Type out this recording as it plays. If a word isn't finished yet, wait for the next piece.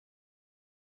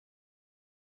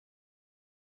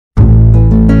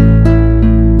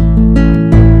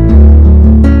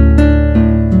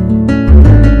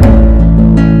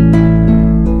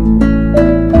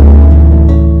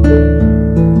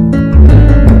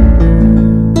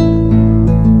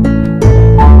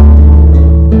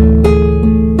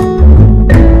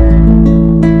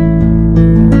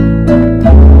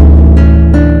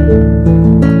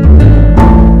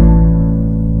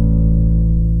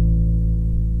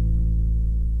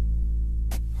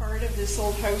this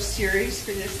old house series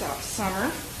for this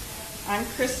summer. I'm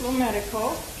Crystal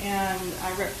Medical, and I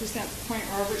represent the Point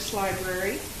Roberts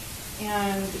Library.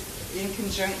 And in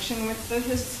conjunction with the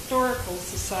Historical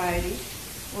Society,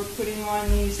 we're putting on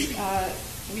these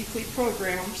weekly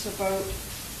programs about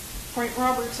Point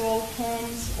Roberts old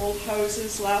homes, old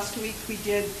houses. Last week we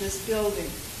did this building,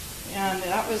 and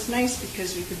that was nice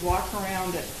because we could walk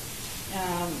around it.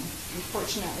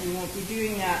 Unfortunately, we won't be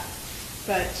doing that,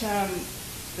 but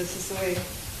this is the way.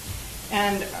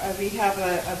 And we have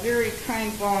a very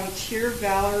kind volunteer,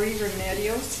 Valerie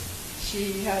Remedios.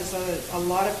 She has a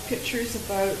lot of pictures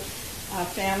about a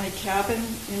family cabin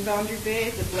in Boundary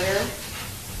Bay, the Blair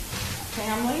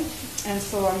family, and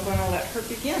so I'm going to let her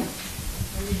begin.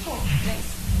 There you go.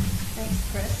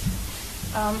 Thanks, Chris.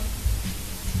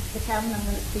 The cabin I'm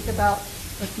going to speak about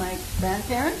was my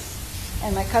grandparents,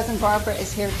 and my cousin Barbara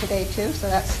is here today too, so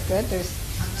that's good. There's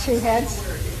two heads.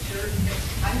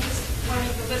 I'm just one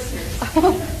of the listeners.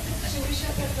 Should we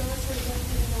shut that door so we don't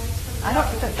hear the noise from the I don't.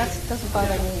 That doesn't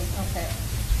bother me. Okay.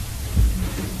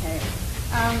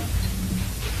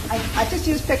 I just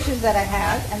used pictures that I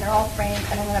had, and they're all framed,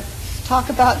 and I'm going to talk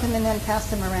about them and then pass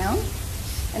them around,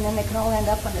 and then they can all end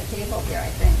up on the table here, I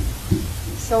think.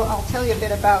 So I'll tell you a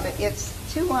bit about it. It's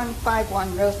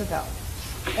 2151 Roosevelt,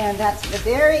 and that's the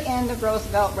very end of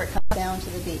Roosevelt where it comes down to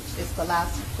the beach. It's the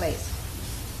last place.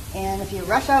 And if you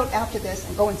rush out after this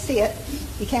and go and see it,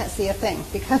 you can't see a thing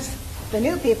because the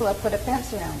new people have put a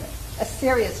fence around it, a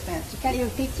serious fence. You can't even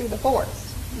peek through the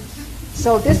boards.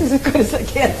 So this is as good as it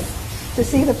gets to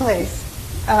see the place.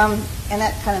 And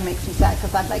that kind of makes me sad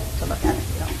because I'd like to look at it,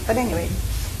 But anyway,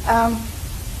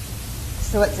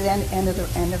 so it's the end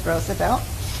of Roosevelt.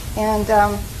 And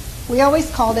we always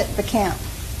called it the camp.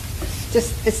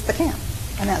 It's the camp,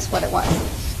 and that's what it was.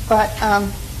 But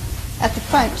at the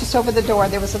front, just over the door,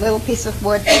 there was a little piece of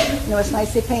wood, and it was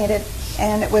nicely painted,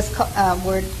 and it was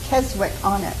word Keswick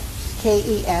on it,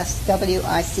 Keswick,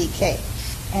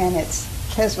 and it's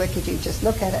Keswick if you just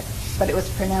look at it, but it was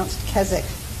pronounced Keswick,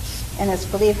 and it's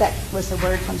believed that was a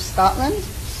word from Scotland.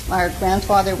 My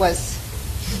grandfather was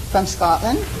from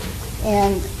Scotland,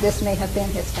 and this may have been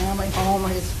his family home or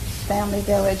his family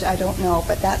village, I don't know,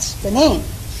 but that's the name.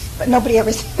 But nobody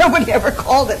ever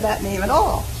called it that name at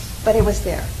all, but it was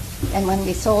there. And when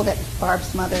we sold it,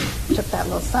 Barb's mother took that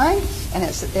little sign, and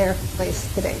it's at their place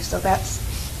today. So that's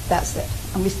it.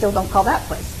 And we still don't call that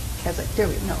place Keswick, do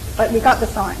we? No. But we got the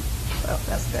sign, so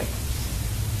that's good.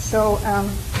 So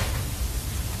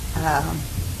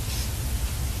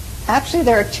actually,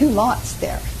 there are two lots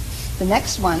there. The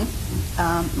next one,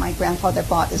 my grandfather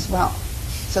bought as well.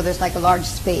 So there's like a large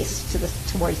space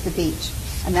towards the beach,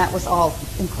 and that was all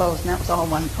enclosed, and that was all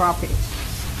one property.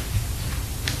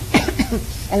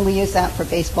 And we use that for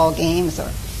baseball games, or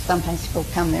sometimes people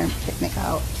come there and picnic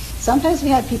out. Sometimes we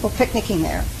had people picnicking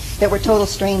there that were total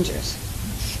strangers.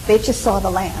 They just saw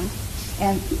the land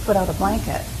and put out a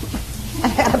blanket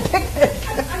and had a picnic.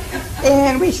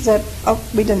 And we said,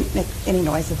 we didn't make any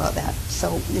noise about that.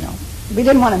 So, we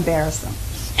didn't want to embarrass them.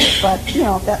 But,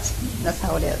 that's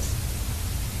how it is.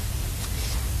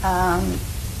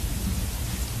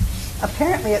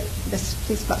 Apparently, this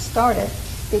piece got started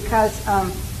because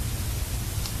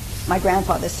my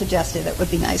grandfather suggested it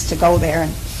would be nice to go there,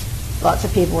 and lots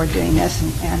of people were doing this.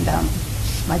 And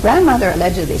my grandmother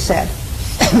allegedly said,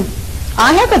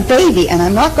 I have a baby, and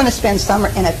I'm not going to spend summer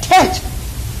in a tent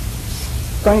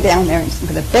going down there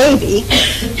with a baby.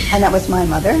 And that was my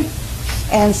mother.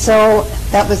 And so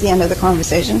that was the end of the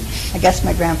conversation. I guess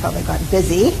my grandfather got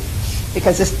busy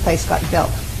because this place got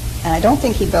built. And I don't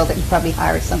think he built it. He probably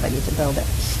hired somebody to build it.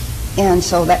 And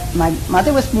so that my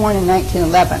mother was born in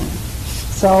 1911.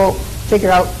 So figure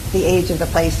out the age of the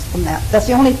place from that. That's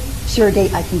the only sure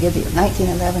date I can give you,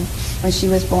 1911, when she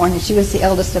was born, and she was the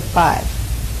eldest of 5.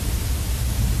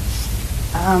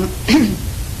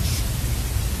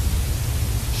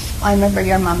 I remember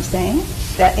your mom saying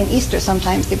that in Easter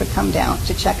sometimes they would come down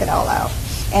to check it all out.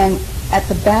 And at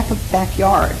the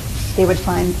backyard, they would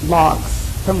find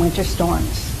logs from winter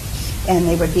storms, and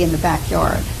they would be in the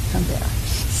backyard from there.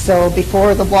 So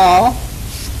before the wall,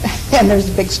 and there's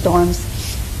big storms,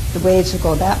 the waves would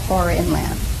go that far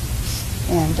inland.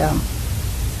 And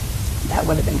that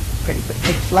would have been a pretty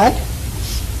big flood.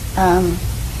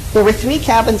 There were 3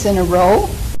 cabins in a row,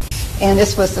 and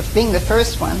this was being the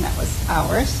first one, that was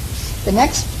ours. The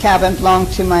next cabin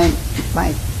belonged to my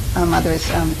mother's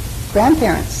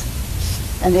grandparents,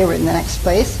 and they were in the next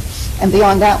place. And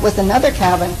beyond that was another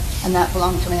cabin, and that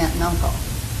belonged to my aunt and uncle.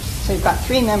 So you've got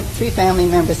 3 family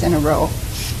members in a row.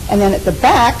 And then at the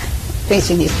back,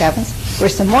 facing these cabins, were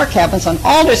some more cabins on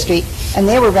Alder Street, and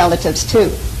they were relatives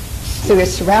too. So we were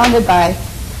surrounded by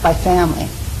family.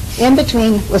 In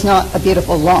between was not a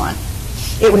beautiful lawn.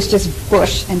 It was just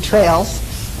bush and trails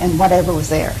and whatever was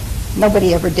there.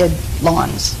 Nobody ever did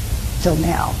lawns till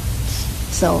now.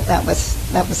 So that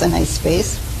was a nice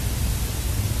space.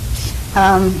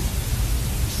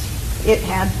 It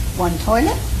had one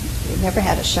toilet. It never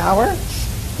had a shower.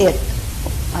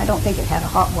 I don't think it had a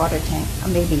hot water tank. Or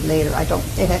maybe later.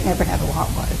 It had never had a hot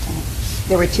water tank.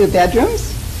 There were 2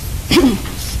 bedrooms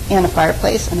and a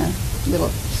fireplace and a little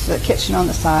kitchen on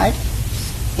the side.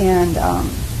 And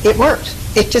it worked.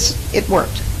 It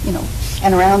worked, you know.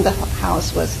 And around the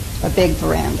house was a big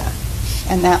veranda.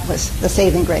 And that was the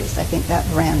saving grace, I think, that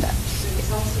veranda.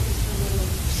 It's also just a little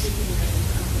sleeping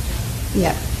room.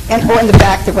 Yeah. And in the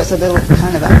back there was a little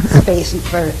kind of a space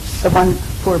for the one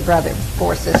poor brother,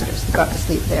 4 sisters, who got to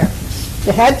sleep there.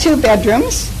 It had 2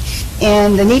 bedrooms,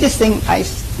 and the neatest thing I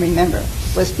remember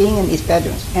was being in these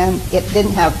bedrooms, and they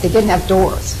didn't have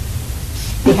doors.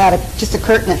 They had just a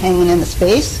curtain hanging in the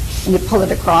space, and you pull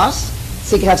it across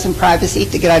so you could have some privacy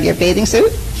to get out of your bathing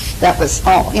suit. That was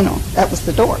all, you know, that was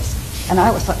the doors. And I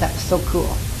always thought that was so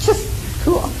cool. Just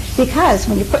cool. Because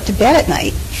when you put to bed at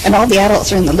night and all the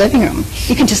adults are in the living room,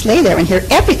 you can just lay there and hear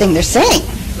everything they're saying.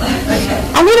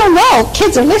 And we don't know,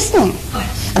 kids are listening.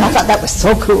 And I thought that was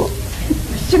so cool.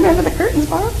 Do you remember the curtains,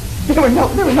 Barb? There were no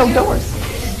doors.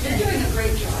 You're doing a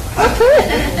great job.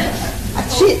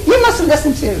 Okay. You must have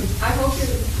listened to. I hope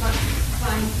you're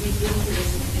inclined to be doing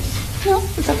this. No,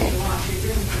 it's okay.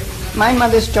 My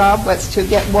mother's job was to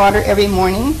get water every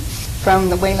morning from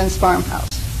the Wayland's farmhouse,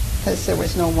 because there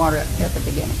was no water at the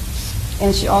beginning.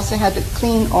 And she also had to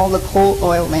clean all the coal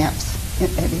oil lamps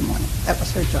every morning. That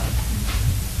was her job.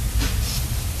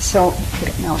 So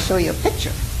now I'll show you a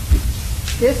picture.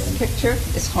 This picture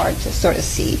is hard to sort of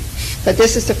see, but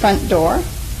this is the front door,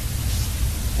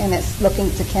 and it's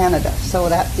looking to Canada. So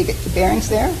that you get the bearings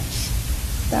there.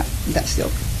 That's still.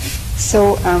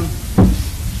 So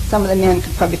some of the men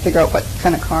could probably figure out what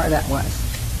kind of car that was.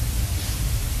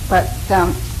 But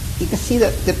you can see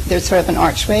that there's sort of an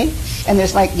archway, and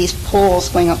there's like these poles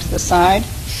going up to the side,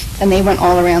 and they went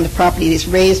all around the property, these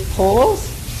raised poles,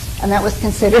 and that was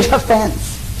considered a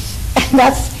fence. And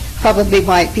that's probably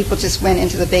why people just went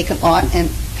into the vacant lot and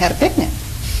had a picnic.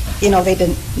 You know, they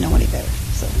didn't know any better.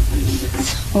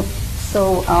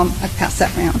 So I pass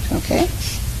that around, okay?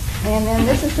 And then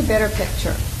this is the better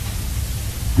picture.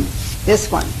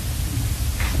 This one,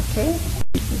 okay?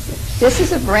 This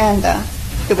is a veranda.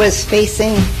 It was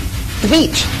facing the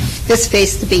beach. This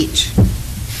faced the beach.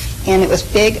 And it was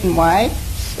big and wide.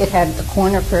 It had a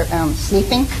corner for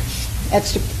sleeping.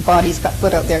 Extra bodies got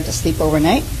put out there to sleep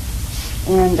overnight.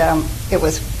 And it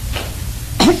was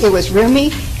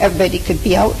roomy. Everybody could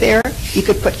be out there. You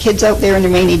could put kids out there in the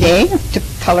rainy day to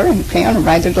color and crayon and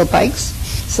ride their little bikes.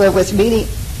 So it was really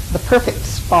the perfect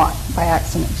spot, by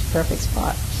accident, perfect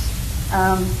spot.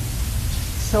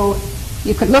 So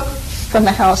you could look from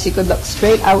the house, you could look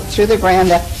straight out through the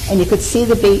veranda, and you could see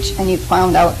the beach, and you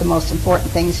found out the most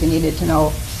important things you needed to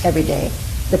know every day.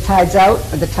 The tide's out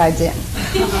or the tide's in,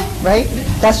 right?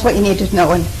 That's what you needed to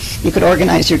know, and you could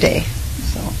organize your day.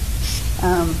 So,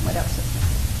 what else is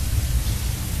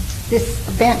there?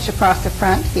 This bench across the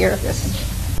front here, it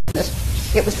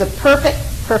was the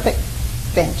perfect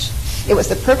bench. It was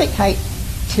the perfect height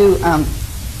to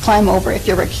climb over if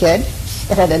you were a kid.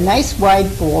 It had a nice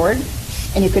wide board,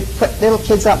 and you could put little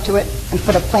kids up to it and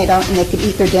put a plate out, and they could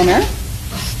eat their dinner.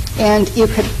 And you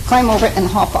could climb over it and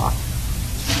hop off.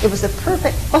 It was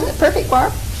wasn't it perfect,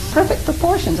 Barb? Perfect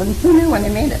proportions, and who knew when they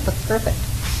made it? It looked perfect.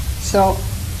 So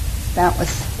that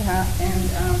was, and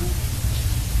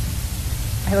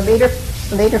I have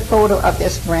a later photo of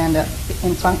this veranda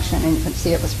in function, and you can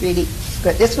see it was really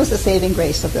good. This was the saving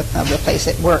grace of the place.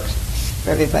 It worked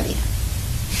for everybody.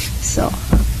 So.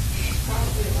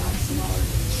 Probably a lot smaller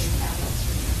than the adults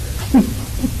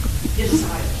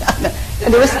remember. And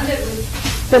there was,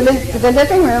 the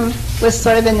living room was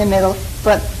sort of in the middle,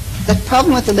 but the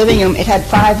problem with the living room, it had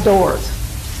 5 doors.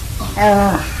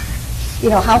 You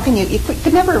know, how can you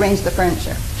could never arrange the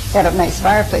furniture. It had a nice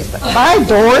fireplace, but 5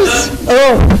 doors?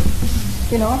 Oh!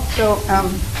 You know, so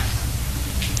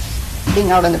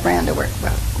being out on the veranda worked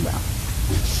well.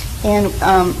 And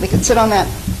we could sit on that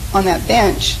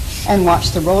bench and watch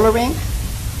the roller rink,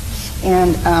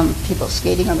 and people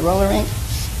skating on the roller rink,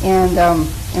 and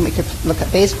we could look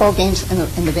at baseball games in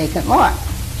the vacant lot.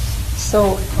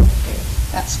 So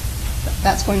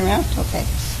that's going around. Okay,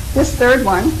 this third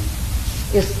one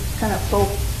is kind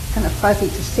of fuzzy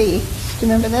to see. Do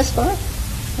you remember this, Barb?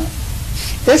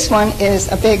 This one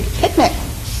is a big picnic,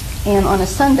 and on a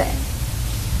Sunday,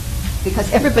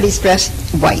 because everybody's dressed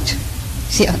white.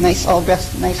 See, nice, all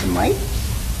dressed nice and white.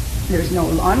 There's no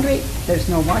laundry, there's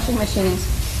no washing machines,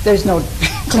 there's no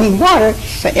clean water,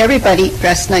 but everybody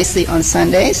dressed nicely on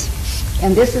Sundays.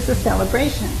 And this is a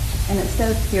celebration. And it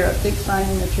says here, a big sign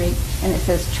in the tree, and it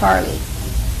says Charlie.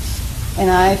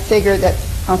 And I figure that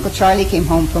Uncle Charlie came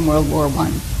home from World War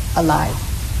I alive.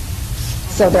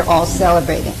 So they're all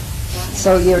celebrating.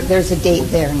 So there's a date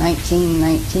there,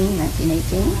 1919,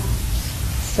 1918.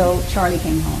 So Charlie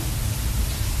came home.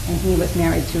 And he was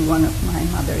married to one of my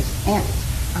mother's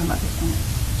aunts, our mother's aunt.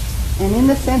 And in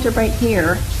the center right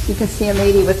here, you can see a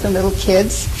lady with some little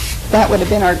kids. That would have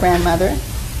been our grandmother.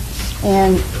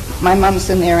 And my mom's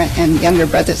in there, and younger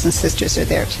brothers and sisters are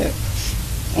there too.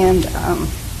 And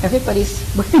everybody's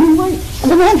wearing white. And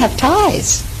the men have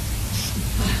ties.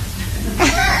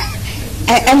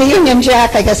 And the Union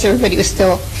Jack, I guess everybody was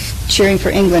still cheering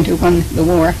for England, who won the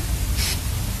war.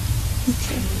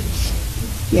 Okay.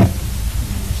 Yeah.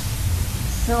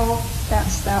 So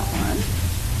that's that one.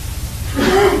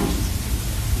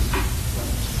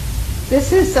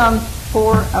 This is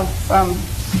four of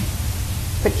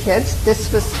the kids.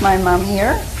 This was my mom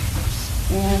here,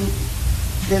 and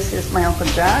this is my Uncle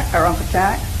Jack,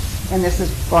 and this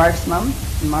is Barb's mom,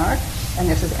 Mark, and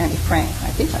this is Auntie Frank.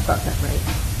 I think I got that right.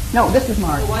 No, this is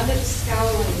Mark. The one that's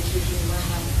scowling is usually my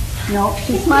mom. No,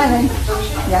 she's smiling.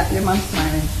 Yeah, your mom's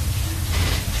smiling.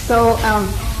 So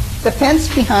the fence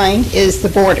behind is the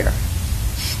border,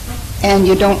 and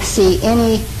you don't see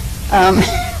any.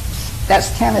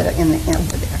 That's Canada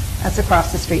over there. That's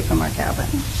across the street from our cabin.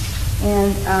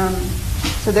 And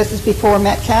so this is before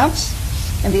Metcalf's,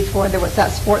 and before there was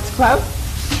that sports club,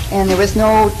 and there was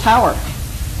no tower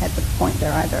at the point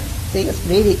there either. See, it's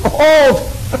really old.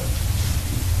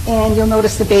 And you'll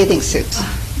notice the bathing suits.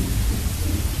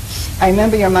 I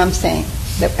remember your mom saying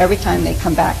that every time they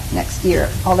come back next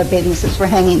year, all the bathing suits were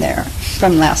hanging there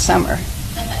from last summer.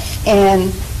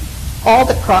 And all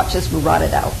the crotches were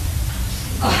rotted out.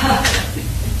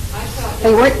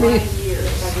 They weren't really...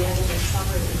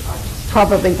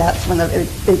 Probably that's when they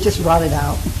just rotted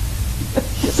out.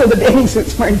 So the bathing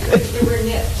suits weren't good. They were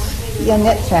knit, weren't they? Yeah,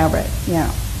 knit fabric,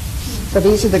 yeah. So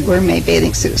these are the gourmet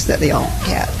bathing suits that they all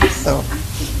had. So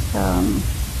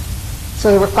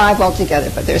there were 5 altogether,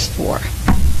 but there's 4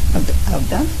 of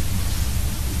them.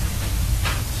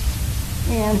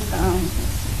 And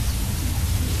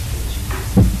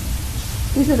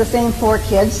these are the same 4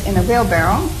 kids in a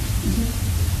wheelbarrow.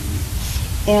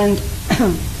 And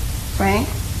Frank,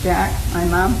 Jack, my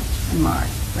mom, and Mark,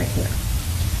 right here.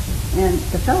 And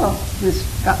the fellow who's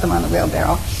got them on the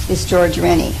wheelbarrow is George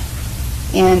Rennie.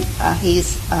 And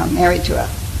he's married to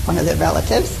one of their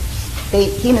relatives.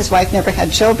 He and his wife never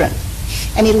had children.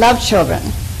 And he loved children.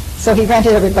 So he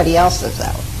rented everybody else's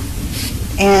out.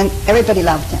 And everybody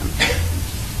loved him.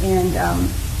 And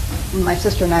when my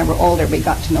sister and I were older, we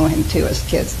got to know him too as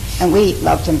kids. And we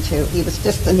loved him too. He was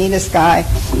just the neatest guy.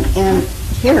 And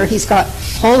here he's got a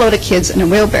whole load of kids in a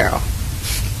wheelbarrow.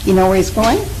 You know where he's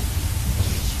going?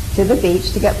 To the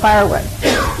beach to get firewood.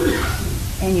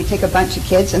 And you take a bunch of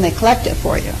kids and they collect it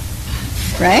for you.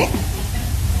 Right?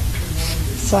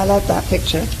 So I love that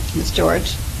picture. It's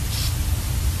George.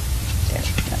 There,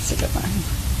 that's a good one.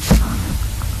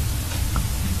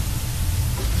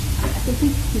 I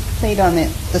think he played on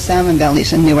the Salmon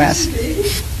Bellies in New West.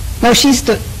 No,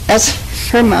 that's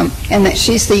her mom, and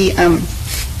she's the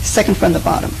second from the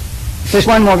bottom. There's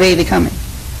one more baby coming.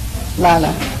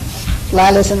 Lila.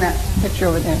 Lila's in that picture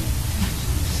over there.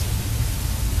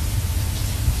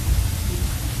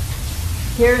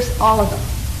 Here's all of them.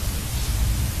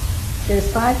 There's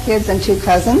 5 kids and 2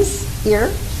 cousins here,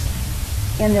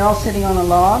 and they're all sitting on a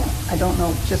log. I don't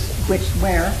know just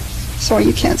where. Sorry,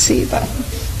 you can't see, but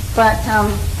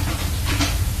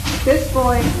this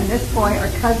boy and this boy are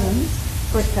cousins,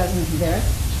 first cousins there,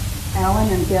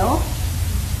 Alan and Bill.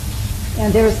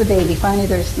 And there's the baby. Finally,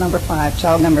 there's number 5,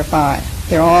 child number 5.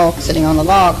 They're all sitting on the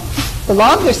log. The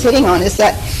log they're sitting on is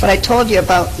that what I told you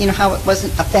about, you know, how it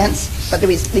wasn't a fence, but there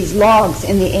was these logs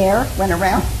in the air, went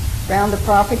around the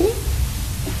property,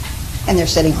 and they're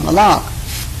sitting on the log.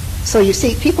 So you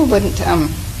see, people wouldn't be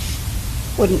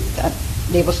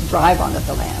able to drive onto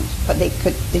the land, but they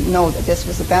didn't know that this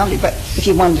was a boundary. But if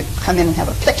you wanted to come in and have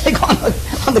a picnic on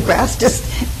the grass, just,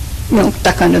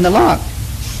 duck under the log.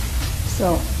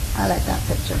 So I like that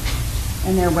picture.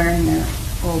 And they're wearing their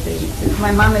old baby suits.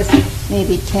 My mom is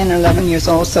maybe 10 or 11 years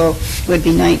old, so it would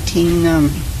be 11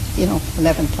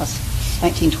 plus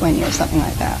 1920 or something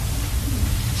like that.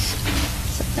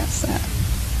 So that's that.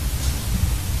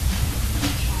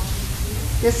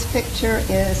 This picture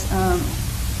is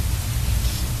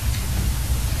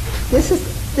this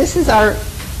is our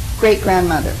great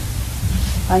grandmother,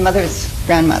 my mother's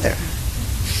grandmother,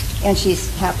 and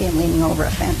she's happy and leaning over a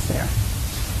fence there.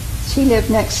 She lived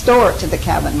next door to the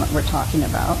cabin that we're talking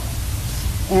about,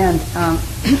 and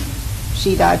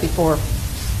she died before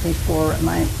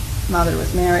my mother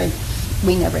was married.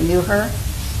 We never knew her,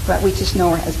 but we just know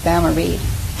her as Bama Reed,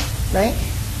 right?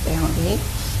 Bama Reed.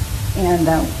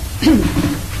 And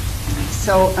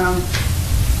so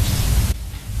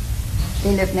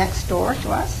they lived next door to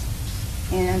us,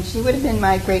 and she would have been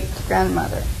my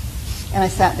great-grandmother. And I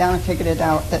sat down and figured it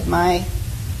out that my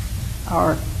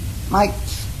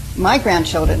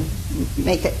grandchildren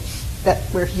make it that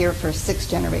we're here for 6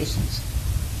 generations.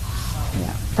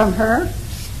 Yeah, from her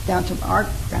down to our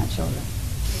grandchildren.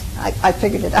 I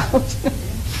figured it out.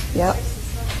 Yep.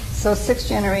 So 6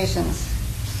 generations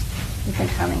we've been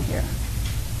coming here.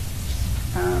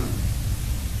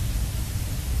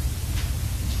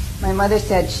 My mother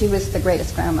said she was the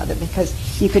greatest grandmother because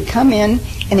you could come in,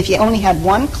 and if you only had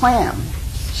 1 clam,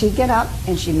 she'd get up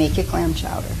and she'd make you clam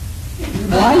chowder.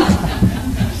 One.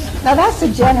 Now that's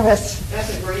a generous.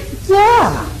 That's a great.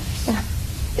 Yeah.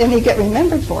 And you get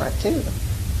remembered for it too.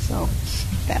 So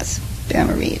that's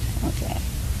Bama Reed. Okay.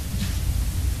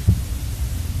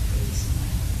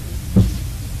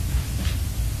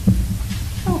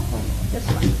 Oh, this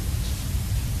one.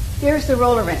 Here's the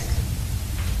roller rink.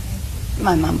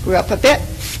 My mom grew up a bit,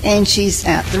 and she's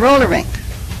at the roller rink.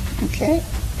 Okay?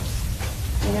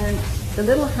 And the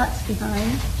little huts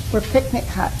behind were picnic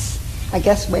huts. I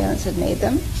guess Wayland's had made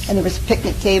them. And there was a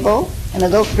picnic table and a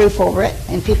little roof over it,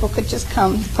 and people could just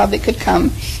come, the public could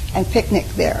come and picnic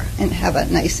there and have a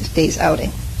nice day's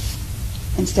outing.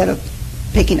 Instead of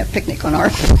taking a picnic on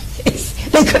our place,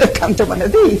 they could have come to one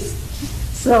of these.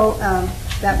 So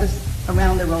that was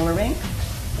around the roller rink.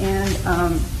 And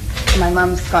my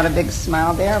mom's got a big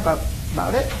smile there about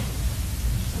it.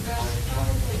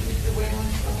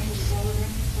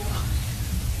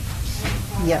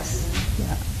 Yes,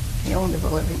 yeah, they owned the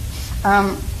roller rink.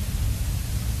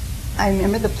 I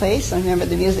remember the place. I remember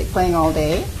the music playing all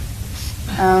day.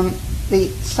 The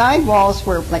side walls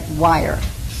were like wire,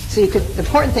 so the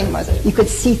important thing was you could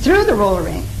see through the roller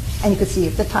rink, and you could see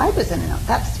if the tide was in and out.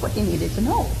 That's what you needed to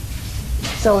know.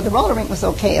 So the roller rink was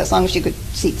okay as long as you could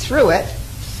see through it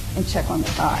and check on the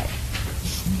tide.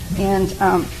 And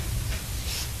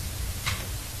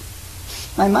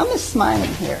my mom is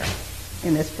smiling here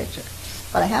in this picture,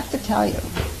 but I have to tell you,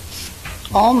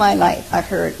 all my life I've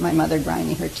heard my mother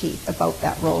grinding her teeth about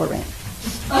that roller rink.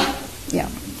 Yeah,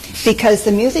 because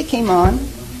the music came on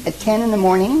at 10 in the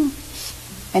morning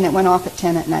and it went off at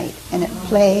 10 at night, and it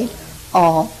played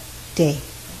all day.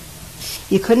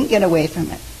 You couldn't get away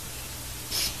from it.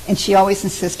 And she always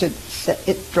insisted that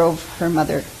it drove her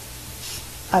mother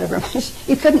out of her mind.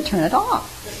 You couldn't turn it off.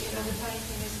 But you know, the funny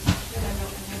thing is, that I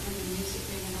don't remember the music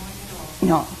being annoying at all.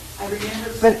 No. I remember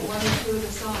But- 1 or 2 of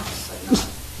the songs, but not.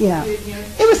 Yeah. You know,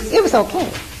 It was okay.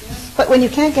 But when you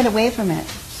can't get away from it,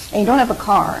 and you don't have a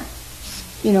car,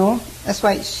 you know, that's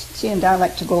why she and Dad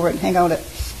like to go over and hang out at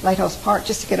Lighthouse Park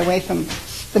just to get away from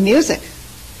the music.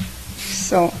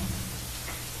 So,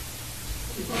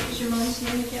 What was your mom's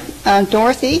name again?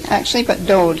 Dorothy, actually, but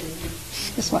Dode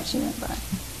is what she went by.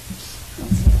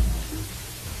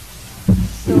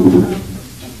 So,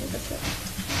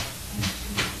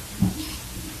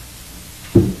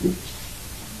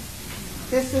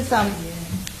 this is a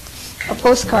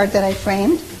postcard that I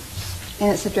framed,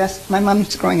 and it's addressed. My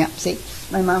mom's growing up. See,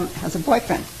 my mom has a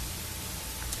boyfriend,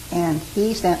 and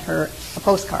he sent her a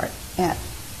postcard at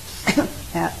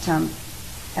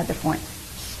at the point,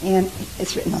 and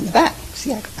it's written on the back.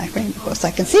 See, I framed it so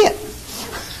I can see it,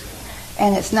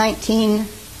 and it's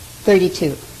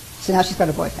 1932. So now she's got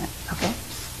a boyfriend. Okay,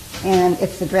 and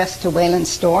it's addressed to Wayland's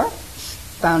store,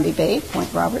 Boundary Bay,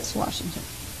 Point Roberts, Washington.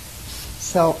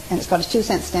 So, and it's got a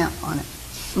 2-cent stamp on it.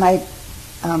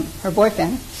 Her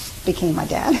boyfriend became my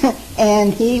dad,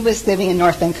 and he was living in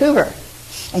North Vancouver,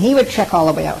 and he would trek all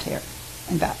the way out here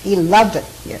and back. He loved it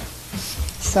here.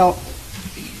 So,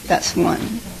 that's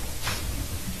one.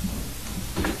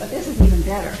 But this is even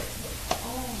better.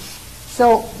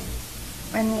 So,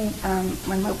 when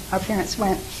our parents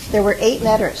went, there were 8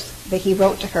 letters that he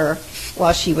wrote to her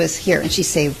while she was here, and she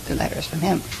saved the letters from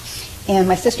him. And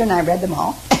my sister and I read them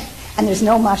all. And there's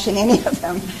no mush in any of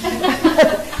them.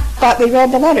 But we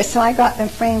read the letters, so I got them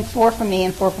framed, 4 for me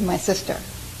and 4 for my sister.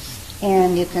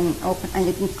 And you can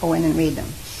go in and read them.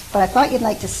 But I thought you'd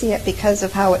like to see it because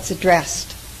of how it's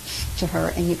addressed to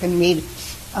her. And you can read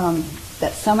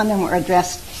that some of them were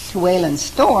addressed to Wayland's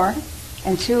store,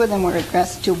 and 2 of them were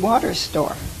addressed to Water's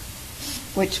store,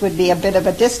 which would be a bit of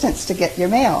a distance to get your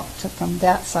mail from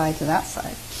that side to that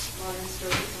side. Water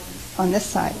store is On this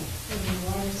side.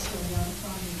 on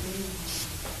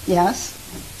Yes.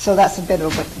 So that's a bit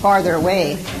farther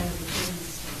away.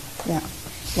 Yeah.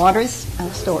 Waters,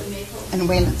 Store, and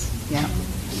Wayland's. Yeah.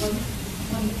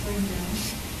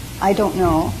 I don't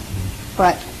know,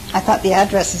 but I thought the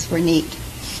addresses were neat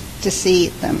to see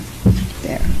them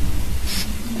there.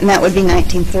 And that would be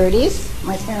 1930s.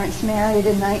 My parents married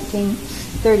in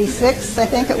 1936, I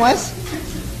think it was.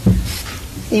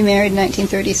 He married in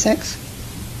 1936.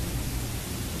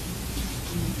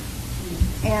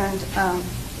 And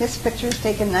this picture is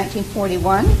taken in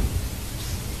 1941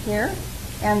 here.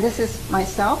 And this is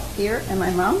myself here and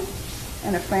my mom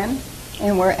and a friend,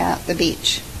 and we're at the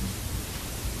beach.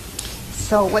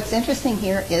 So what's interesting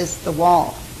here is the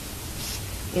wall.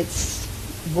 It's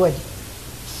wood.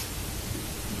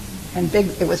 And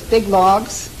it was big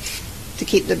logs to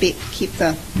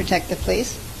protect the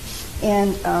place.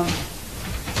 And I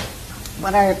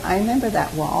remember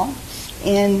that wall.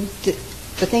 And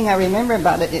the thing I remember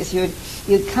about it is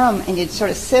you'd come and you'd sort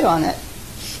of sit on it,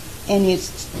 and you'd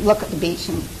look at the beach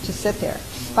and just sit there.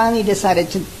 Finally, you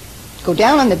decided to go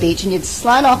down on the beach, and you'd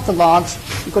slide off the logs,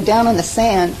 you go down on the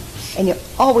sand, and you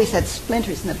always had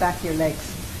splinters in the back of your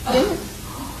legs. Didn't you?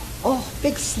 Oh,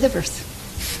 big slivers.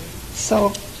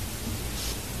 So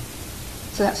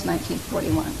that's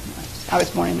 1941. I was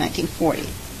born in 1940.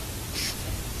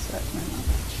 So that's my mom.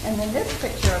 And then this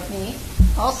picture of me,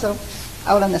 also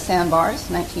out on the sandbars,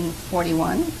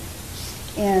 1941.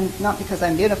 And not because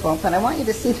I'm beautiful, but I want you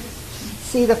to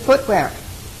see the footwear.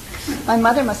 My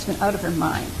mother must have been out of her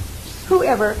mind.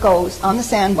 Whoever goes on the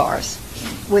sandbars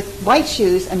with white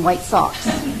shoes and white socks?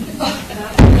 I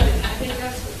think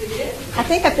that's what they did. I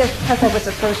think because I was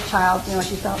the first child,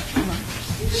 she felt,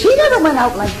 she never went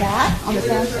out like that on the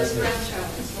sandbars.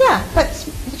 Yeah, but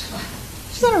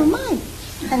she's out of her mind.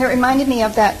 And it reminded me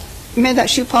of that, remember that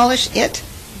shoe polish, It?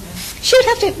 She would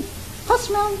have to fuss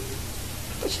around,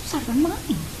 but she was out of her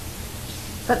mind.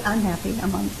 But I'm happy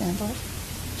I'm on the sandbars.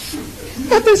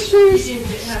 Got those shoes. You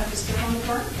didn't have to step on the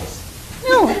barnacles.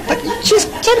 No, but she's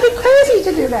got to be crazy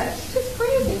to do that. She's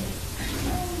crazy.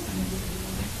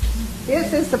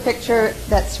 This is the picture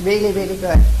that's really, really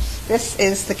good. This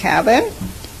is the cabin,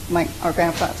 our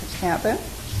grandfather's cabin.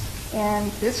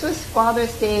 And this was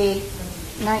Father's Day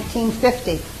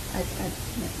 1950. I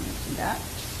mentioned that.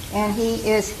 And he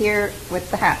is here with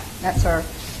the hat. That's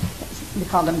we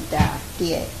called him Dad,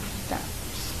 D-A, Dad.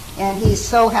 And he's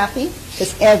so happy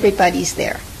because everybody's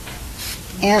there.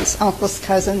 Aunts, uncles,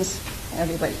 cousins,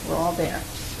 everybody, we're all there.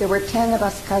 There were 10 of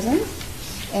us cousins,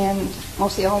 and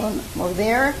mostly all of them were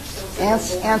there.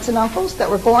 Aunts and uncles that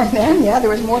were born then. Yeah, there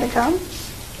was more to come.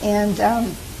 And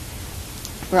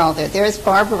we're all there. There's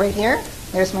Barbara right here.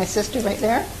 There's my sister right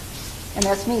there. And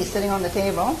that's me sitting on the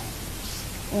table.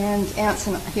 And aunts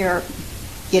here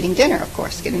getting dinner, of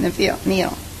course, getting the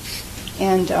meal.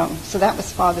 And so that was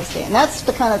Father's Day. And that's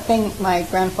the kind of thing my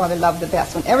grandfather loved the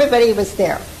best, when everybody was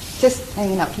there, just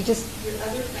hanging out. He just... Your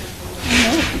other grandfather.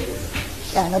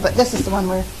 Yeah, no, but this is the one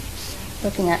we're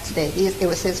looking at today. It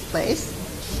was his place.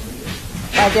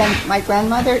 By then, my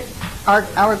grandmother,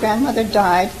 our grandmother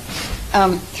died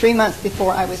 3 months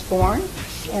before I was born,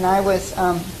 and I was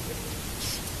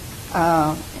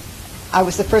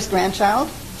the first grandchild,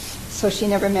 so she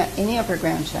never met any of her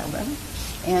grandchildren.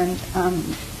 And,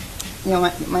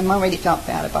 my mom really felt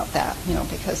bad about that,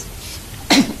 because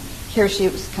here she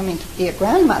was coming to be a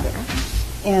grandmother,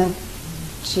 and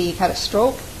she had a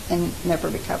stroke and never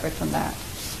recovered from that.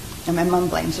 And my mom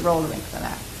blames the roller rink for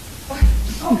that.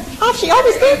 Oh, she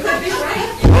always did. You're right.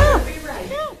 Yeah. You're right.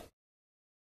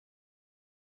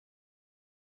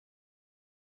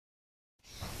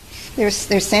 Yeah.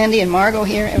 There's Sandy and Margot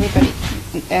here, everybody,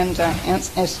 and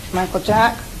as Michael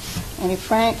Jack, Annie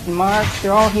Frank, and Mark,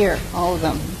 they're all here, all of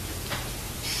them.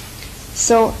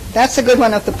 So that's a good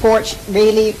one of the porch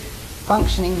really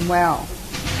functioning well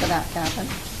for that cabin.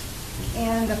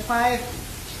 And the five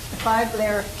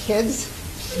Blair kids,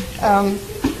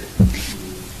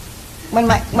 when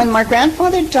my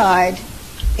grandfather died,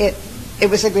 it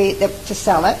was agreed to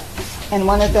sell it, and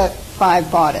one of the 5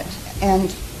 bought it,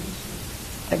 and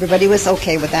everybody was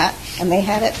okay with that, and they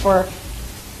had it for,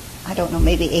 I don't know,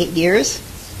 maybe 8 years,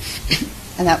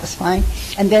 and that was fine.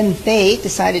 And then they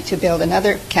decided to build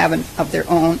another cabin of their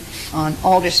own on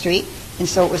Alder Street, and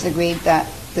so it was agreed that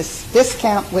this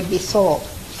camp would be sold,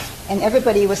 and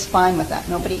everybody was fine with that.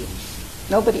 Nobody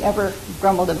ever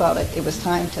grumbled about it. It was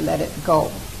time to let it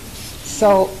go.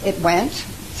 So it went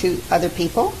to other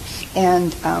people,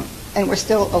 and we're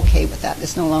still okay with that.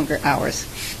 It's no longer ours.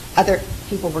 Other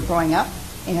people were growing up,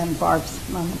 and Barb's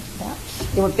mom and dad,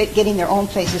 they were getting their own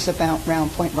places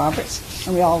around Point Roberts,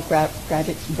 and we all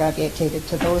gravitated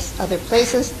to those other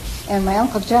places. And my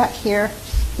Uncle Jack here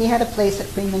he had a place at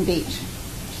Freeman Beach,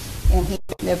 and he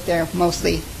lived there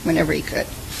mostly whenever he could.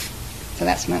 So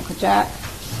that's my Uncle Jack.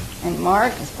 And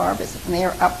Mark, his Barbara's, and they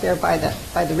are up there by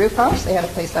the roof house. They had a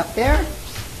place up there.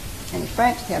 And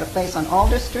Frank, they had a place on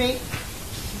Alder Street.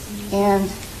 And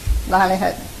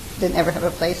Lila didn't ever have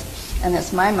a place. And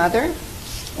that's my mother.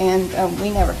 And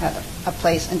we never had a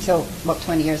place until about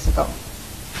 20 years ago.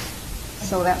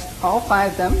 So that's all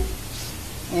 5 of them.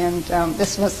 And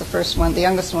this was the first one. The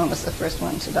youngest one was the first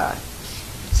one to die.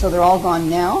 So they're all gone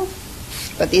now.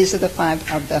 But these are the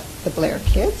 5 of the Blair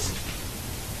kids.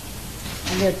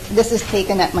 And this is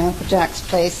taken at my Uncle Jack's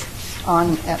place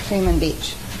at Freeman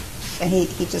Beach. And he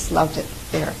just loved it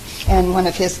there. And one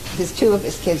of his 2 of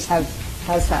his kids has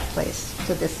that place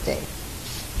to this day.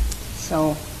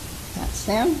 So that's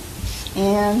them.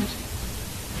 And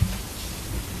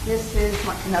this is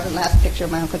another last picture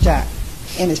of my Uncle Jack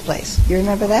in his place. You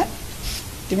remember that?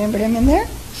 Do you remember him in there?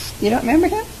 You don't remember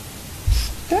him?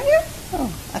 Don't you? Oh,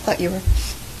 I thought you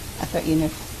knew.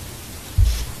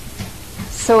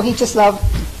 So he just loved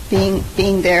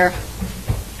being there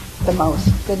the most,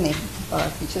 didn't he?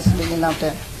 He just really loved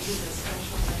it.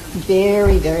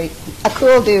 Very, very, a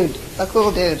cool dude.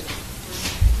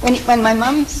 When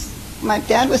my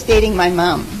dad was dating my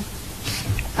mom,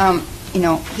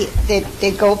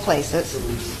 they'd go places,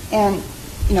 and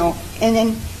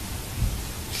then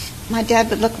my dad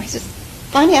would look. He says,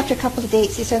 finally, after a couple of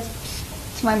dates, he said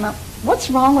to my mom, "What's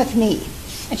wrong with me?"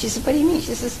 And she said, "What do you mean?"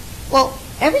 She says, "Well,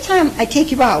 every time I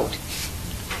take you out,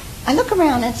 I look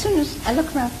around, and as soon as I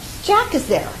look around, Jack is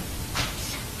there.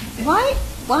 Why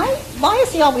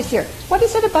is he always here? What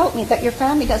is it about me that your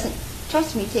family doesn't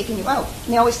trust me taking you out?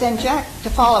 And they always send Jack to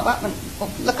follow up and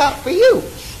look out for you."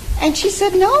 And she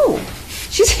said, "No."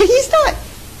 She said, he's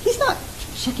not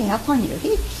checking up on you.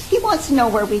 He wants to know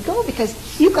where we go because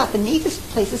you've got the neatest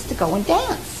places to go and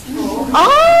dance.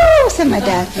 Oh, said my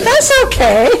dad. That's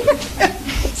okay.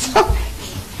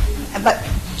 But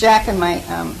Jack and my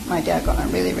dad got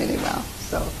on really, really well.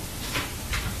 So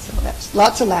that's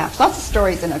lots of laughs, lots of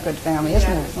stories in a good family, isn't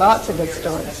there? Lots of good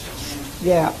stories.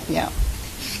 Yeah.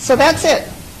 So that's it.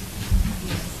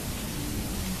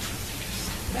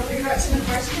 Have we got some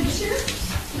questions here?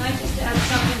 Can I just add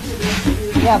something to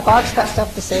this? Yeah, Bob's got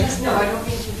stuff to say. No, I don't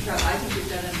mean to interrupt. I think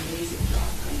you've done an amazing job.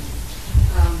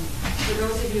 For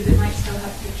those of you that might still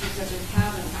have pictures of their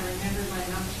cabin, I remember my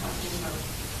mom talking about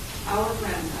our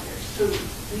grandmothers, who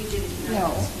we didn't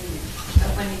know this meaning,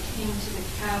 but when it came to the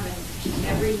cabin,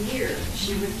 every year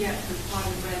she would get her pot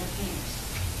of red paint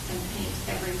and paint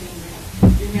everything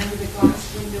red. Remember the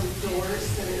glass window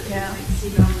doors that you might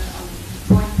see on the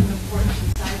going from the porch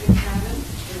inside the cabin?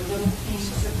 There were little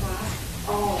panes of glass,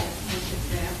 all painted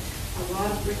red. A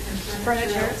lot of brick and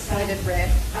furniture painted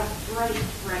red. A bright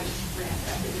red.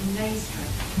 A nice red.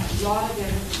 A lot of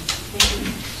everything.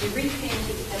 She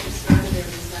repainted at the start of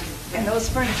every Sunday. And those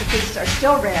furniture pieces are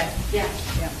still red. Yeah.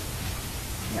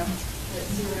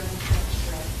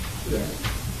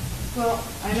 Well,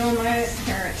 I know my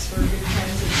parents were good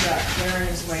friends of Jack, Blair and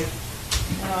his wife,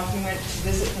 and often went to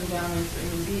visit them down in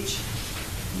Freeman Beach.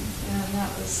 And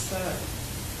that was a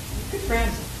good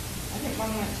friend. I think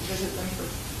Mom went to visit them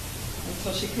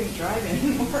until she couldn't drive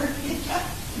anymore.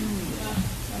 Yeah,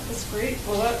 that was great.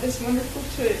 Well, that is wonderful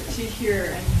to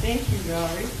hear, and thank you,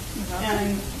 Valerie.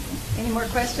 And any more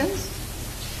questions?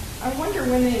 I wonder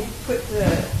when they put the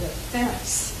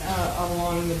fence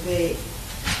along the bay.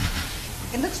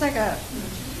 It looks like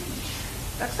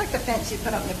the fence you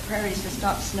put up in the prairies to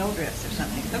stop snowdrifts or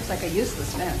something. It looks like a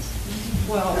useless fence.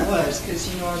 Well, it was, because,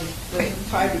 the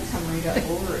tide would come right up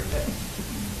over it. But,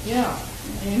 yeah,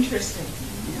 interesting.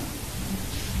 Yeah.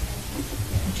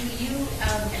 Do you,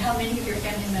 how many of your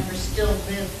family members still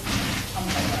live on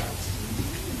the islands?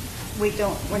 We're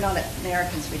not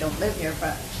Americans, we don't live here,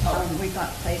 but we've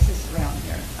got places around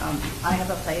here. I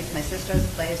have a place, my sister has a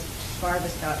place,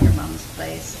 Barbara's got her mom's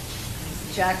place.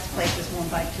 Jack's place is owned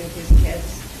by 2 of his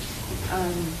kids.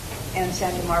 And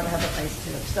Sandy and Marva have a place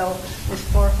too. So there's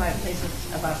 4 or 5 places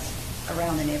of us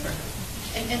around the neighborhood.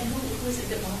 And who is it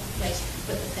that wants the place to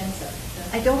put the fence up?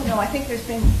 I don't know. I think there's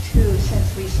been 2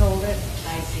 since we sold it.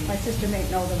 I see. My sister may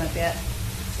know them a bit.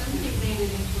 Somebody made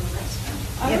it into a restaurant.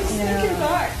 I was thinking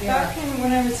back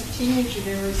when I was a teenager,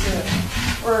 there was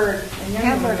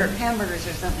Hamburgers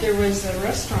or something. There was a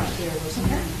restaurant there, wasn't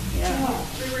there? Yeah.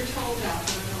 We were told that,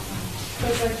 but I don't know.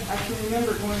 Because I can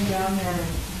remember going down there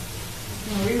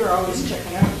and we were always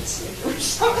checking out to see if there was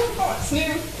something what's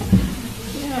new.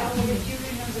 Yeah. Do you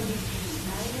remember the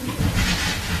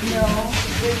No.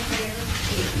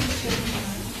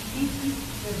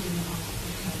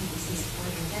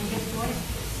 And his wife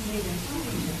made a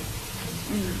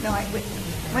No,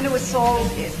 when it was sold,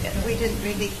 we didn't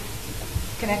really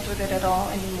connect with it at all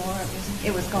anymore.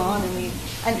 It was gone,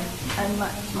 and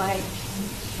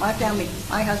my family,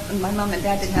 my husband, my mom and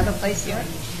dad didn't have a place here,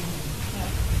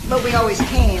 but we always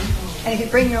came. And if you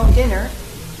bring your own dinner,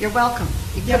 you're welcome.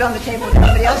 You put it on the table with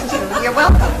everybody else's food, you're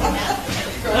welcome.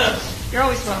 You're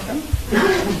always welcome.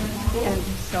 And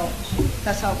so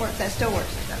that's how it works. That still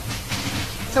works like that.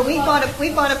 So Bert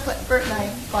and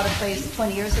I bought a place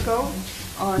 20 years ago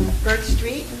on Burt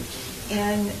Street,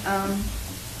 and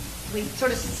we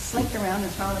sort of slinked around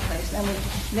and found a place. And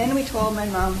then we told my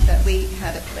mom that we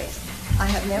had a place. I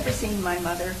have never seen my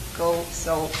mother go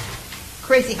so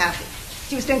crazy happy.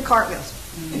 She was doing cartwheels.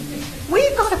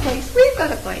 We've got a place. We've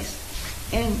got a place.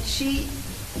 And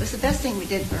it was the best thing we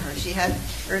did for her. She had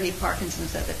early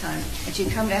Parkinson's at the time, and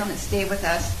she'd come down and stay with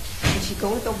us, and she'd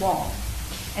go to the wall,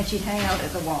 and she'd hang out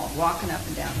at the wall, walking up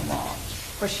and down the wall.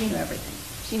 Of course, she knew everything.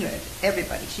 She knew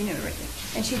everybody. She knew everything.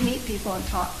 And she'd meet people and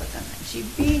talk with them. And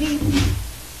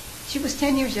she was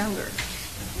 10 years younger.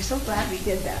 We're so glad we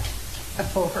did that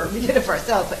for her. We did it for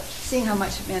ourselves, but seeing how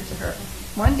much it meant to her.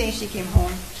 One day she came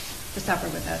home to supper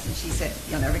with us, and she said,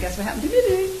 "You'll never guess what happened to me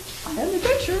today. I had an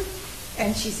adventure."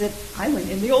 And she said, "I went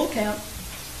in the old camp."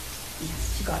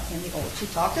 Yes, she got in the old. She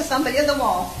talked to somebody at the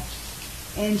wall,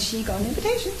 and she got an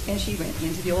invitation, and she went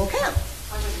into the old camp.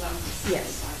 I would love to see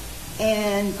Yes.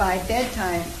 And by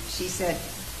bedtime, she said,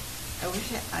 I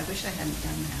wish I hadn't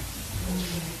done that.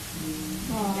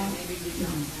 Maybe we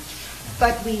don't.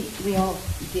 But we all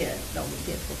did, though we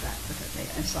did go back with her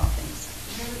later and saw things.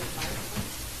 Remember the fireplace?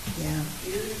 Yeah.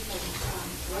 Beautiful.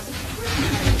 Wasn't it?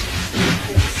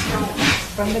 It's stones.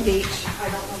 From the beach. I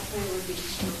don't know if they were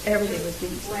beach. Everything was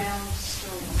beach. Round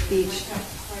stones. Beach. It went up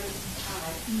quite a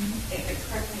high.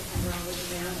 Correct me if I'm wrong with the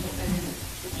mantle and in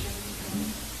the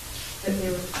chimney. But they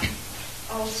were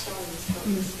all stones, but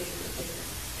this big or bigger.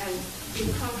 And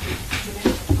the concrete,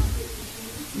 cement concrete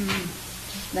container.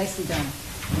 Nicely done.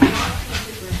 Not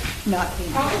painted red. Not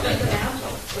being. Probably the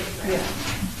mantle was red. Yeah.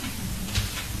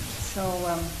 So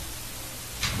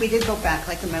we did go back,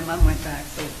 like when my mom went back,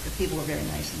 so the people were very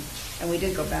nice, and we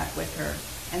did go back with her.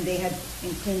 And they had,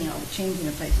 in cleaning all the changing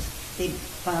the places, they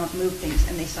moved things,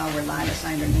 and they saw where Lila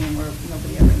signed her name, where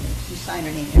nobody ever knew. She signed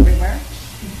her name everywhere.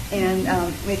 And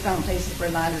we found places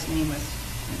where Lila's name was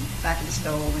back of the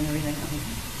stove and everything.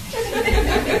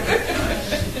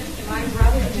 My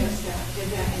brother did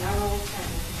that in our old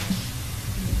town.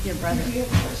 Your brother. Do you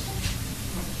have a question?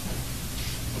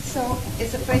 So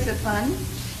it's a place of fun,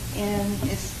 and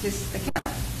it's just a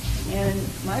camp. And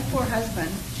my poor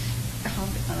husband,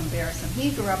 I'll embarrass him.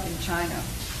 He grew up in China,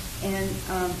 and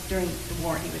during the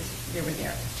war, they were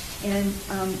there. And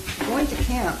going to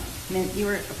camp meant you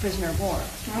were a prisoner of war.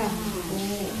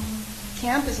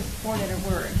 Camp is a four-letter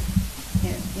word,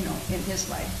 in his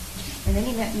life. And then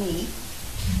he met me,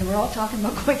 and we're all talking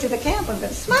about going to the camp. I've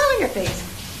got a smile on your face.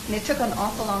 And it took an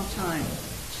awful long time,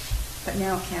 but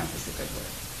now camp is a good word,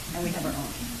 and we have our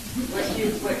own. What do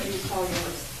you call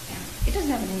yours? It doesn't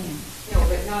have a name. No,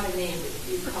 but not a name, but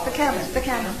you call The it. cabin. The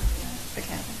cabin. Yeah. The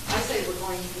cabin. I say we're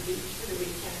going to the beach for the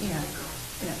weekend. Yeah. Oh my God.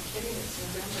 Yeah. Kidding, it's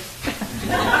November.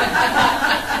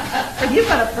 But you've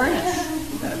got a furnace.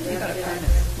 You've got a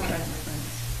furnace. You've got a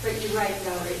furnace. But you're right,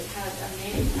 Valerie, it has a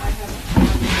name. I have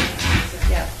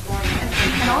Yeah.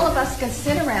 And all of us can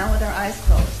sit around with our eyes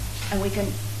closed, and we can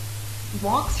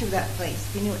walk through that place.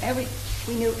 We knew every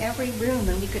room,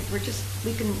 and we can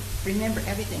remember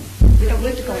everything. We don't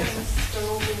need to go inside.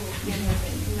 Stove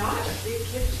and not a big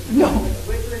kitchen. No. With a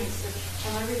wood burning stove.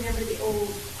 And I remember the old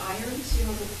irons,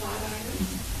 the flat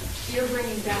irons. You're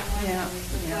bringing that one. Yeah,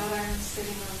 The yeah. flat irons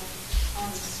sitting on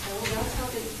the stove. That's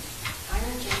how they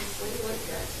ironed your what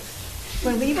guys.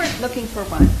 When we were looking for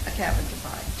a cabin to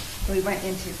buy, we went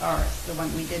into ours, the one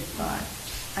we did buy.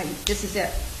 This is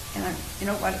it. And you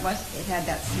know what it was? It had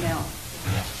that smell.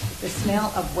 The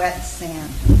smell of wet sand.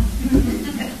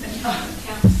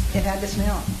 It had the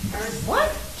smell. What?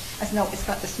 I said, no, it's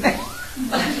got the smell.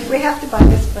 We have to buy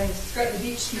this place. It's got the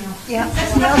beach smell. Yeah,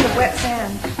 it smells of wet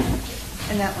sand.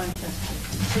 And that one.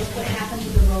 So what happened to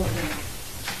the road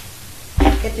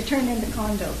then? It turned into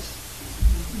condos.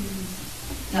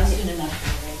 Not soon enough,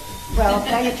 right? Well,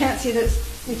 now you can't see the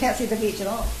beach at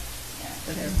all.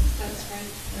 So there. That's right.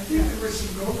 I think there were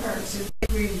some go-karts in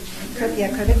between. Could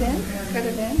have been. Could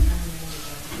have been.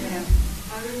 Yeah.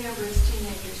 I remember as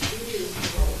teenagers, we used the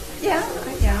roller rink. Yeah, So it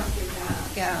was yeah. after that.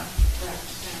 Yeah. But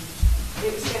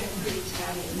it was getting pretty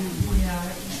tatty at that point. Yeah,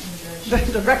 it was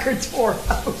some The record tore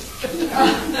out.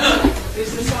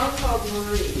 There's a song called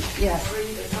Marie. Yes.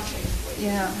 Marie or something.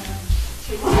 Yeah.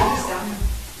 She was stuff.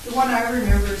 The one I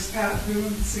remember is Pat Boone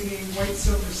singing White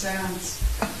Silver Sands.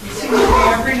 He sings it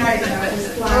every night and I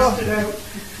just blasted out.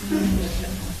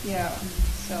 Yeah,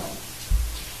 so,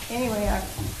 anyway,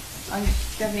 I'm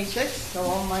 76, so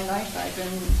all my life I've been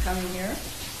coming here,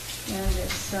 and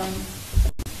it's,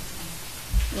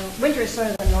 well, winter is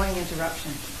sort of an annoying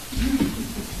interruption.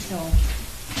 So,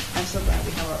 I'm so glad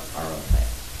we have our own place.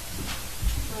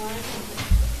 Well, I think that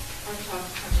our talk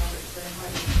comes out very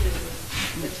highly too,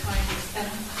 the times and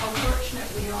how fortunate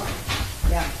we are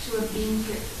Yeah, to have been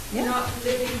here. Yeah. Not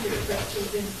living here, but to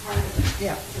have been part of it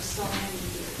Yeah. for so many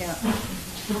years. yeah,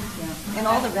 yeah. And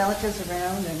all the relatives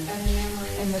around And the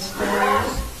memories. and the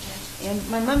stories. And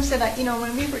my mom said,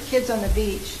 when we were kids on the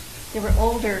beach, there were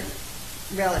older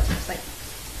relatives, like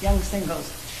young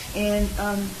singles. And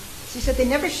she said they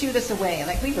never shoot us away.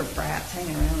 Like we were brats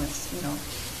hanging around us,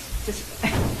 just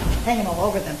hanging all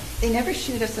over them. They never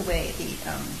shoot us away, the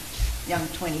young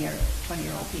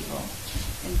 20-year-old people.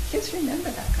 And kids remember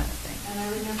that kind of thing. And I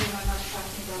remember my mom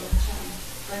talking about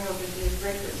going over to the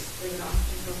breakers. They would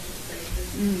often go to the breakers.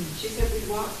 She said we'd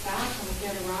walk back and we'd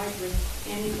get a ride with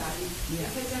anybody. Yeah.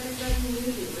 Because everybody knew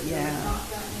you. But there Yeah. were not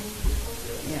that many people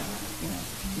doing Yeah, that. yeah.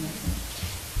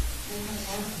 They had a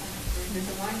lot of fun. There's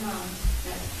a wine mom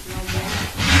that my dad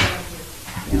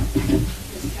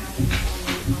his cabin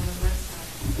on the west side.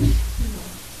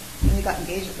 And we got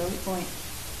engaged at Rose Point.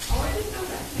 Oh, I didn't know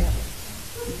that. Yeah.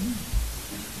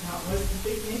 Now, it was the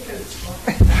big makeup spot.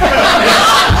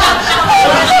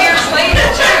 Years later,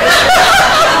 too.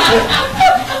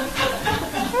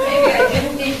 Maybe I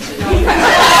didn't need to know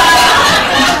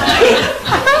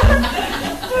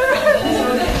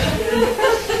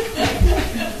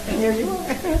And here you are.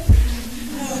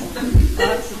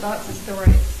 Lots of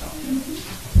stories. So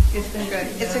it's been good.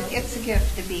 It's a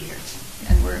gift to be here,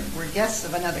 and we're guests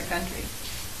of another country,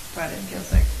 but it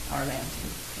feels like our land too.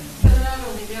 But not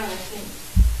only that, I think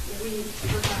we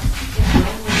forgot in our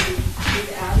own way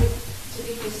we've added to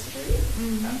the history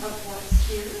of what's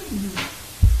here.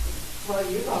 Well,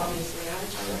 you've obviously added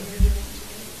to what you're doing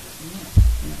today.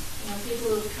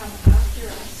 People who have come after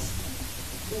us,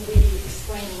 we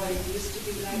explain what it used to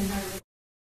be like. I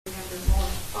remember more,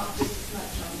 just as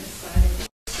much on this side of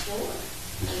the store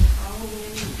and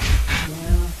Halloween.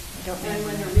 Yeah, I don't And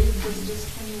when the remember. wreath was just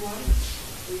 20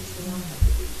 watts, we used to walk up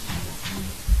the beach.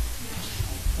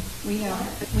 We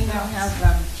now have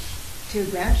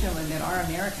 2 grandchildren that are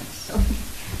Americans. So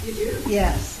You do?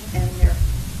 yes, and they're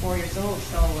 4 years old,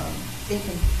 so they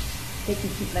can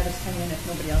let us come in if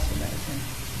nobody else will let us in.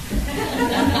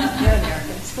 They're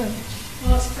Americans.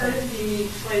 Well, it's part of the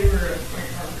flavor of Point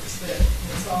Roberts that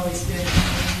it's always been a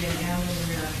Canadian and an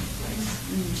American place.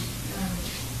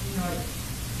 It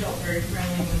felt very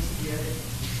friendly once you get it.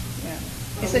 Yeah,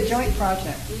 it's a joint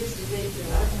project. We used to date the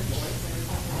Wagner boys and we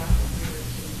went around when we were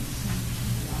teens.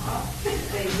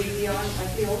 They'd be on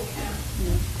like the old camp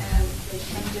and they'd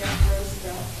come down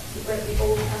Roosevelt, but the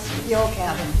old custom. The old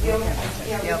cabin. The old custom.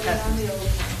 Yeah, we'd be on the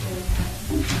old cabin.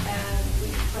 And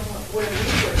from where we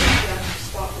were, the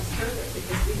spot was perfect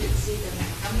because we could see them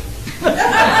coming. When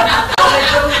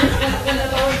the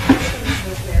old customs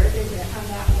was there, they would come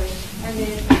that way. And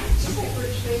then, just like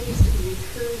Birch Bay used to be, we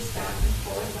cruised back and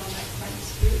forth on that front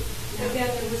street. But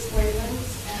then there was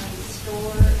Wayland's and the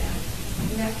store and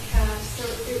Metcalf, so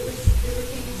there were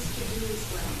things to do as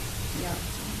well. Yeah.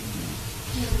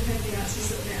 We had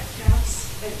dances at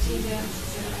Metcalf's. At tea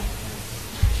dances and Metcalf.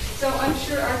 So I'm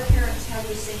sure our parents have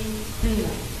the same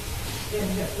feeling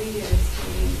that we did as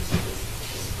Canadians. It was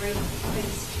this great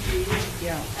place to be.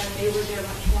 Yeah. And they were there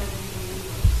much more than we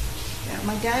were. Yeah,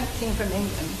 my dad came from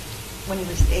England when he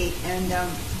was 8, and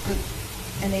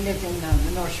they lived in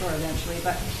the North Shore eventually,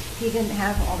 but he didn't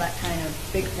have all that kind of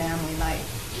big family life.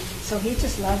 So he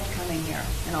just loved coming here,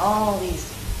 and all these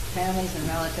families and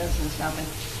relatives and stuff, and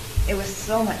it was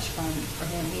so much fun for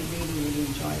him. He really, really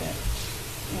enjoyed it.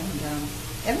 And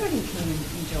everybody can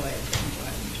enjoy it.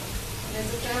 And as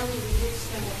a family, we do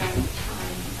spend a lot of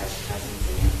time as cousins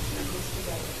and aunts and uncles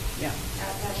together. Yeah.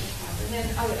 At that time. And then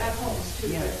at homes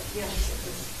too, Yeah. but yes, it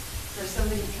was for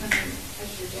somebody coming as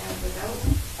your dad without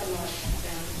a large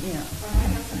family. Yeah. Well,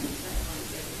 I have some friends on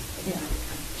the Yeah.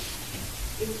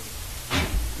 country.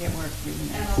 It worked really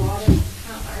And nice. a lot of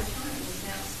our time is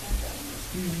now spent at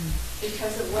home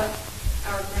because of what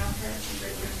our grandparents and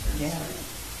great-grandparents Yeah. started.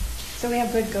 So we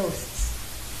have good ghosts.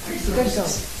 Good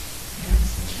ghosts.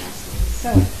 Absolutely. So,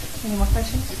 any more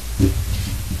questions?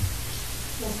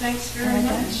 Well, thanks very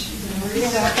much. You're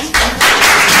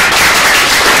welcome.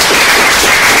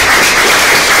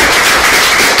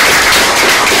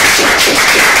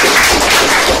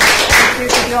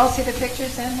 Did you all see the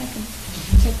pictures then? I can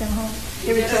take them home.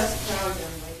 Here we go. Yes, proud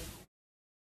young lady.